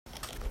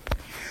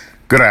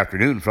Good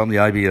afternoon from the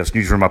IBS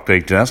Newsroom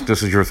Update Desk.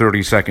 This is your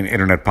 30-second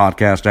Internet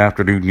Podcast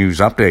Afternoon News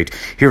Update.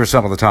 Here are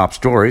some of the top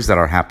stories that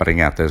are happening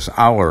at this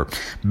hour.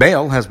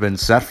 Bail has been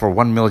set for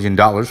 $1 million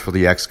for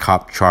the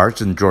ex-cop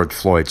charged in George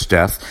Floyd's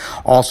death.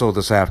 Also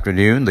this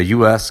afternoon, the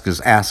U.S. is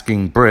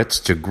asking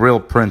Brits to grill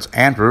Prince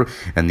Andrew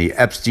in the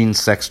Epstein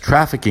sex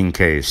trafficking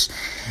case.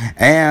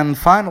 And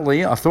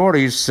finally,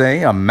 authorities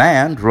say a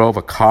man drove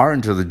a car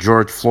into the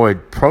George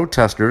Floyd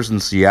protesters in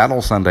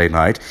Seattle Sunday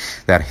night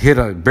that hit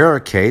a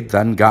barricade,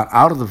 then got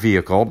out of the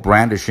vehicle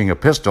brandishing a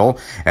pistol.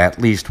 At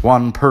least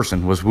one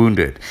person was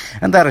wounded.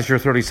 And that is your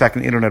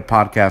 30-second Internet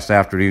Podcast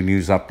Afternoon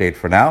News Update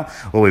for now.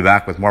 We'll be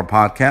back with more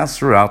podcasts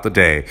throughout the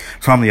day.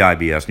 From the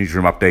IBS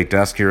Newsroom Update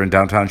Desk here in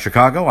downtown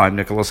Chicago, I'm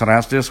Nicholas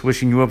Anastas,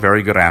 wishing you a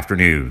very good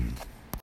afternoon.